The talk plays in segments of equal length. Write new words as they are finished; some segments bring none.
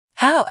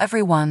Hello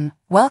everyone,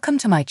 welcome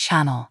to my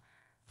channel.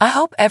 I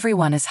hope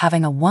everyone is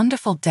having a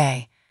wonderful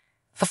day.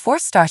 Before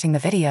starting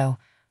the video,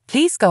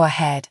 please go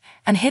ahead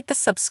and hit the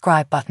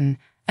subscribe button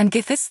and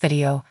give this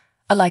video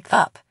a like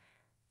up.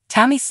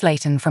 Tammy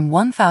Slaton from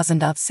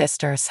 1000 Odd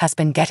Sisters has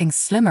been getting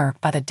slimmer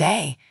by the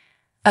day,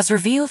 as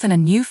revealed in a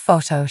new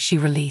photo she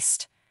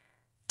released.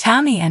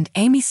 Tammy and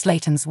Amy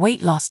Slaton's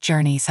weight loss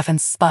journeys have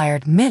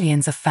inspired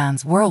millions of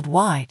fans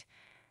worldwide.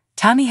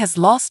 Tammy has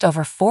lost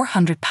over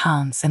 400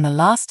 pounds in the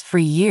last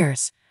 3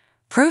 years,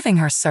 proving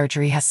her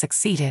surgery has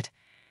succeeded.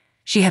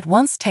 She had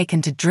once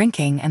taken to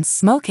drinking and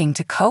smoking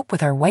to cope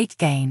with her weight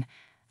gain,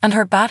 and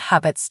her bad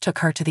habits took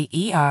her to the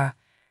ER.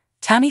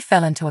 Tammy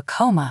fell into a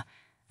coma,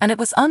 and it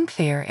was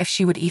unclear if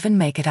she would even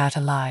make it out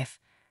alive.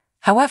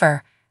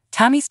 However,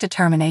 Tammy's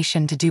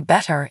determination to do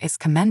better is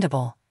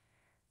commendable.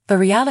 The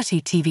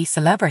reality TV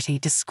celebrity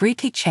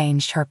discreetly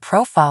changed her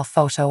profile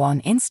photo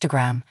on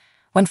Instagram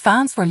when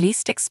fans were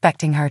least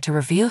expecting her to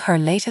reveal her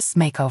latest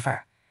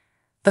makeover.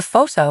 The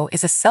photo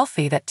is a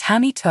selfie that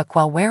Tammy took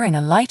while wearing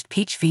a light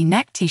peach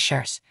V-neck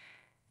t-shirt.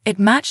 It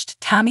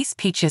matched Tammy's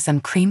peaches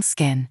and cream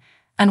skin,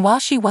 and while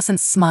she wasn't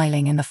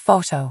smiling in the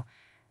photo,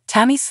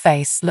 Tammy's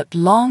face looked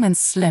long and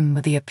slim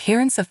with the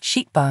appearance of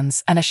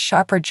cheekbones and a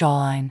sharper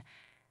jawline.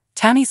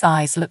 Tammy's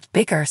eyes looked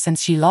bigger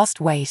since she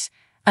lost weight,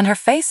 and her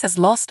face has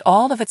lost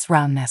all of its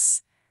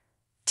roundness.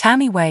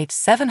 Tammy weighed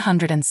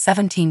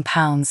 717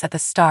 pounds at the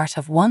start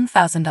of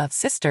 1000 Odd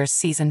Sisters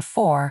Season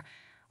 4,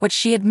 which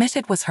she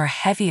admitted was her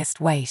heaviest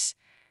weight.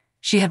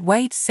 She had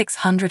weighed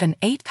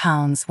 608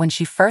 pounds when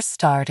she first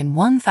starred in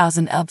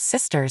 1000 Odd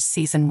Sisters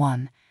Season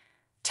 1.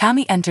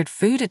 Tammy entered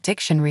food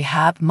addiction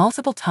rehab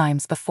multiple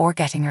times before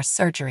getting her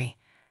surgery.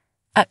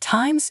 At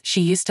times,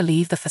 she used to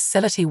leave the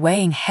facility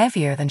weighing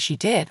heavier than she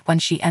did when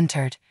she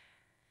entered.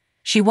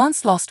 She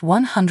once lost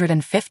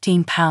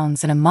 115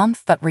 pounds in a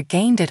month but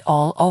regained it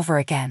all over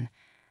again.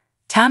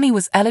 Tammy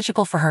was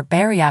eligible for her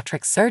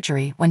bariatric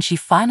surgery when she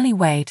finally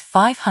weighed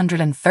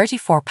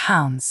 534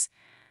 pounds.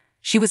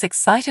 She was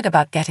excited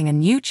about getting a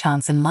new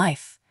chance in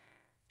life.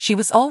 She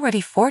was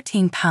already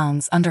 14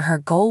 pounds under her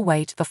goal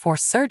weight before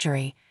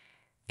surgery.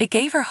 It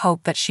gave her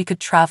hope that she could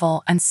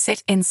travel and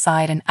sit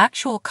inside an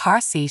actual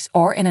car seat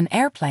or in an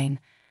airplane.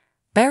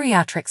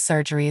 Bariatric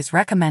surgery is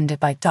recommended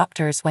by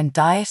doctors when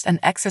diet and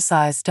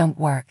exercise don't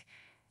work.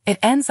 It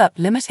ends up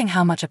limiting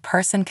how much a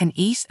person can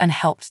eat and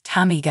helped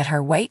Tammy get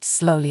her weight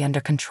slowly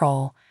under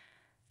control.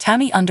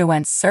 Tammy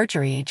underwent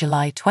surgery in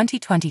July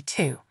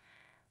 2022.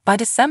 By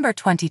December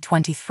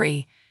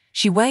 2023,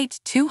 she weighed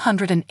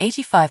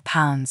 285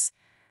 pounds.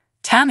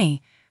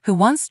 Tammy, who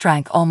once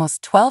drank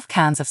almost 12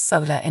 cans of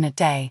soda in a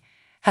day,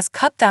 has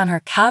cut down her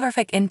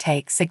calorific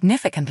intake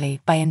significantly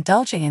by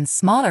indulging in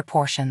smaller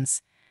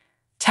portions.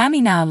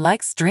 Tammy now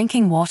likes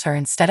drinking water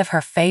instead of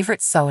her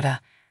favorite soda,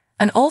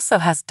 and also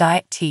has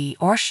diet tea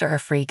or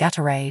sugar-free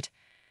Gatorade.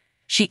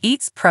 She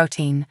eats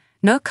protein,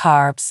 no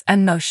carbs,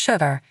 and no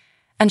sugar,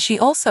 and she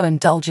also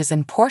indulges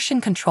in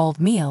portion-controlled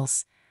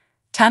meals.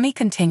 Tammy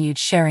continued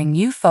sharing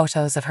new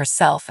photos of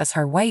herself as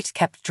her weight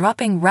kept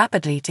dropping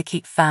rapidly to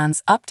keep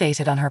fans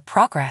updated on her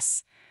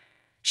progress.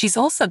 She's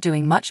also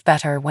doing much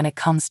better when it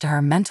comes to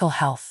her mental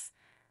health.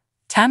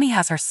 Tammy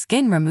has her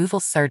skin removal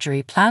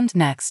surgery planned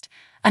next,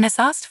 and has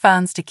asked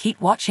fans to keep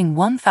watching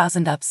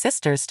 1000 Odd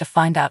Sisters to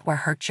find out where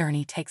her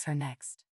journey takes her next.